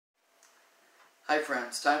Hi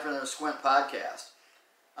friends, time for another SQUINT podcast.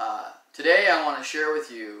 Today I want to share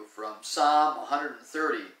with you from Psalm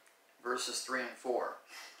 130 verses 3 and 4.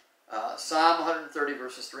 Psalm 130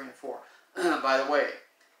 verses 3 and 4. By the way,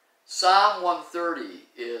 Psalm 130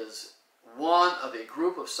 is one of a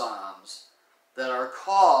group of psalms that are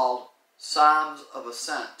called Psalms of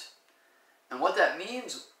Ascent. And what that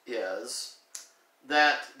means is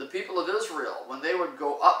that the people of Israel, when they would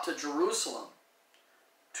go up to Jerusalem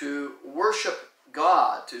to worship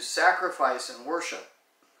God, to sacrifice and worship,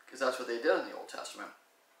 because that's what they did in the Old Testament,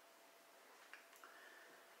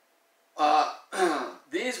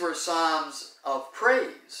 these were psalms of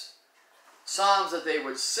praise, psalms that they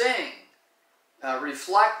would sing,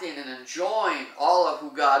 reflecting and enjoying all of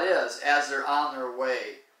who God is as they're on their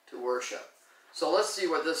way to worship. So let's see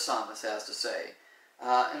what this psalmist has to say.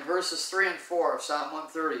 In verses 3 and 4 of Psalm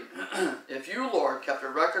 130, If you, Lord, kept a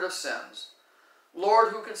record of sins, Lord,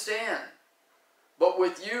 who can stand? But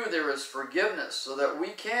with you there is forgiveness, so that we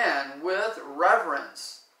can, with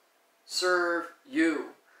reverence, serve you.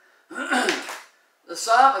 The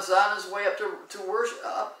psalmist is on his way up to worship,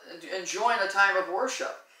 enjoying a time of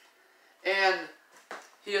worship. And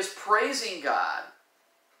he is praising God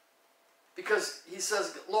because he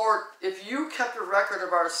says, Lord, if you kept a record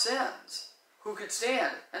of our sins, who could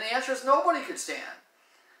stand? And the answer is nobody could stand.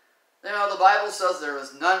 You know, the Bible says there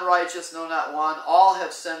is none righteous, no, not one. All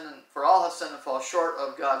have sinned, for all have sinned and fall short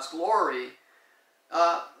of God's glory.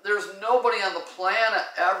 There's nobody on the planet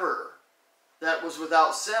ever that was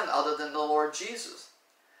without sin other than the Lord Jesus.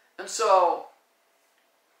 And so,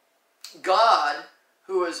 God,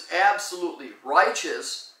 who is absolutely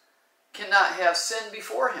righteous, cannot have sin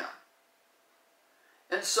before him.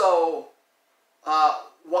 And so,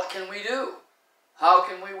 what can we do? How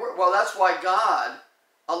can we work? Well, that's why God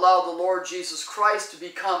allowed the Lord Jesus Christ to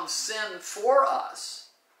become sin for us,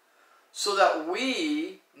 so that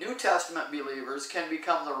we, New Testament believers, can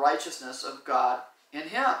become the righteousness of God in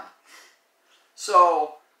him.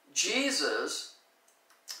 So, Jesus,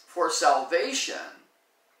 for salvation,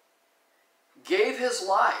 gave his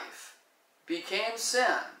life, became sin,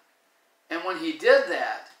 and when he did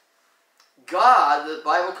that, God, the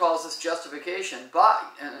Bible calls this justification,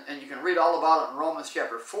 and you can read all about it in Romans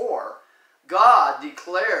chapter 4, God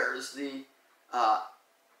declares the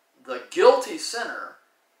guilty sinner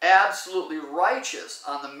absolutely righteous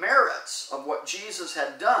on the merits of what Jesus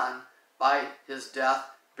had done by his death,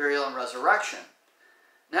 burial, and resurrection.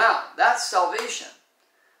 Now, that's salvation.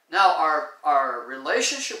 Now, our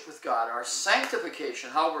relationship with God, our sanctification,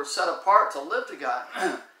 how we're set apart to live to God,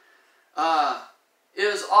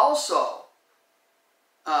 is also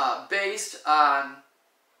based on,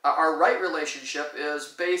 our right relationship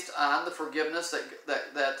is based on the forgiveness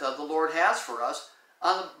that the Lord has for us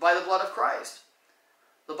by the blood of Christ.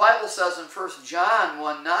 The Bible says in 1 John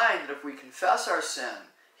 1:9 that if we confess our sin,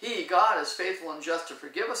 he, God, is faithful and just to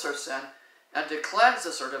forgive us our sin and to cleanse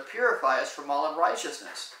us or to purify us from all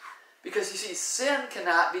unrighteousness. Because you see, sin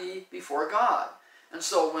cannot be before God. And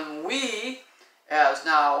so when we, as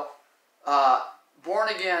now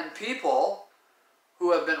born-again people,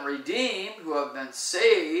 who have been redeemed, who have been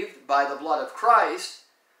saved by the blood of Christ,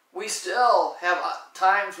 we still have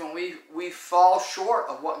times when we fall short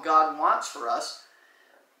of what God wants for us.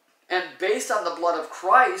 And based on the blood of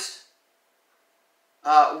Christ,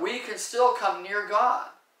 we can still come near God.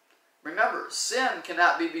 Remember, sin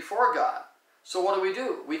cannot be before God. So what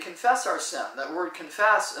do? We confess our sin. That word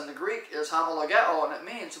confess in the Greek is homologeo, and it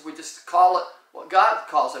means if we just call it what God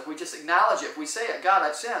calls it, if we just acknowledge it, if we say it, God,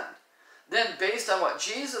 I've sinned. Then based on what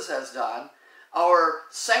Jesus has done, our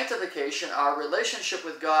sanctification, our relationship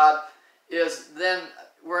with God is then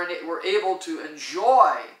we're able to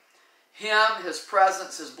enjoy him, his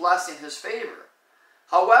presence, his blessing, his favor.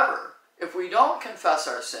 However, if we don't confess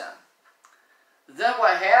our sin, then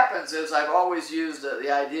what happens is, I've always used the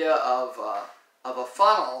idea of a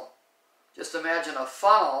funnel. Just imagine a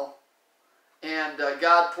funnel and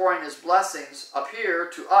God pouring his blessings up here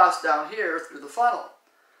to us down here through the funnel.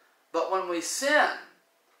 But when we sin,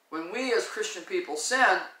 when we as Christian people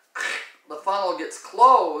sin, the funnel gets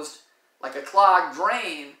closed like a clogged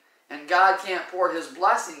drain, and God can't pour his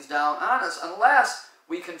blessings down on us unless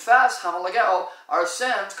we confess, homologeo, our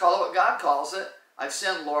sins, call it what God calls it. I've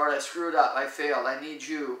sinned, Lord, I screwed up, I failed, I need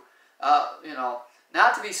you.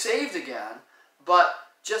 Not to be saved again, but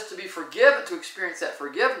just to be forgiven, to experience that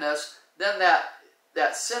forgiveness. Then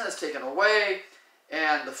that sin is taken away,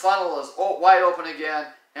 and the funnel is wide open again,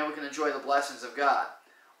 and we can enjoy the blessings of God.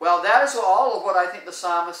 Well, that is all of what I think the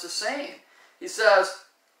psalmist is saying. He says,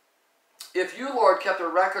 if you, Lord, kept a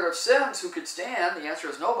record of sins, who could stand? The answer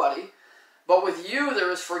is nobody. But with you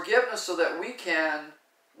there is forgiveness so that we can,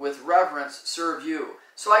 with reverence, serve you.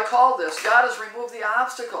 So I call this, God has removed the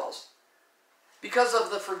obstacles because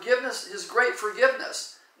of the forgiveness, his great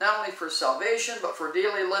forgiveness, not only for salvation, but for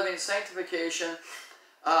daily living, sanctification.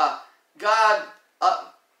 God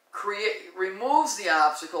removes the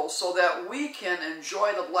obstacles so that we can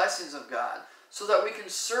enjoy the blessings of God, so that we can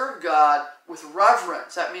serve God with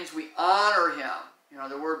reverence. That means we honor him. You know,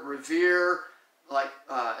 the word revere, like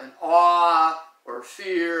in awe or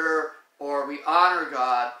fear, or we honor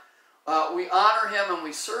God. We honor him and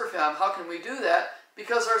we serve him. How can we do that?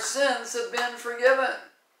 Because our sins have been forgiven.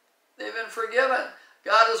 They've been forgiven.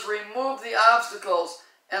 God has removed the obstacles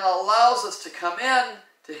and allows us to come in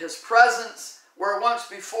to his presence, where once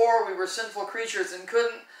before we were sinful creatures and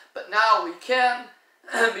couldn't, but now we can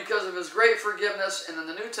because of his great forgiveness. And in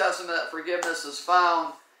the New Testament, that forgiveness is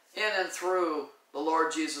found in and through the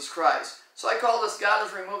Lord Jesus Christ. So I call this, God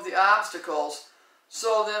has removed the obstacles.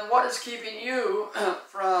 So then what is keeping you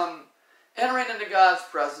from entering into God's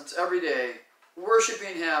presence every day,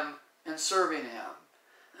 worshiping him and serving him?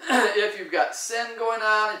 If you've got sin going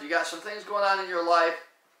on, if you've got some things going on in your life,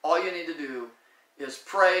 all you need to do is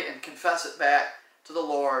pray and confess it back to the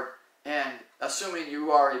Lord, and assuming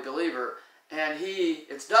you are a believer, and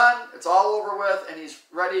it's done, it's all over with, and he's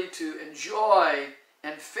ready to enjoy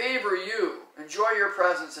and favor you, enjoy your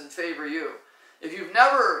presence and favor you. If you've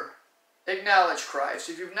never acknowledged Christ,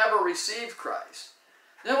 if you've never received Christ,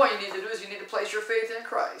 then what you need to do is you need to place your faith in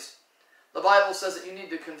Christ. The Bible says that you need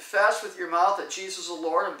to confess with your mouth that Jesus is the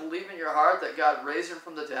Lord and believe in your heart that God raised him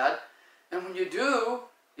from the dead. And when you do,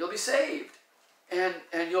 you'll be saved. And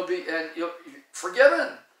you'll be forgiven.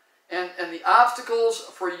 And the obstacles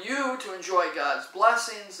for you to enjoy God's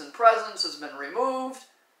blessings and presence has been removed.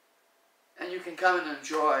 And you can come and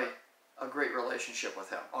enjoy a great relationship with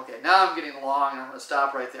him. Okay, now I'm getting long and I'm going to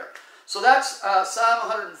stop right there. So that's Psalm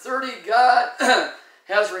 130. God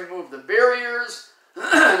has removed the barriers.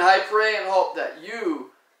 And I pray and hope that you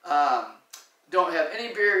don't have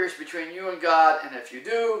any barriers between you and God. And if you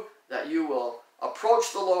do, that you will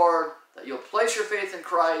approach the Lord, that you'll place your faith in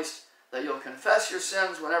Christ, that you'll confess your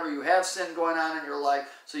sins whenever you have sin going on in your life,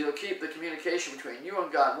 so you'll keep the communication between you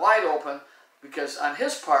and God wide open, because on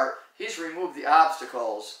his part, he's removed the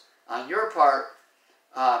obstacles. On your part,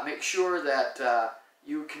 make sure that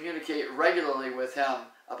you communicate regularly with him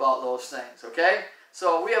about those things, okay?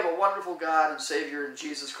 So we have a wonderful God and Savior in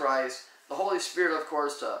Jesus Christ, the Holy Spirit, of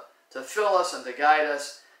course, to fill us and to guide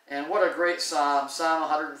us. And what a great psalm, Psalm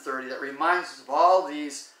 130, that reminds us of all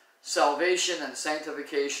these salvation and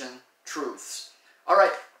sanctification truths. All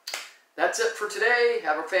right, that's it for today.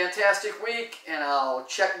 Have a fantastic week, and I'll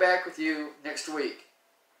check back with you next week.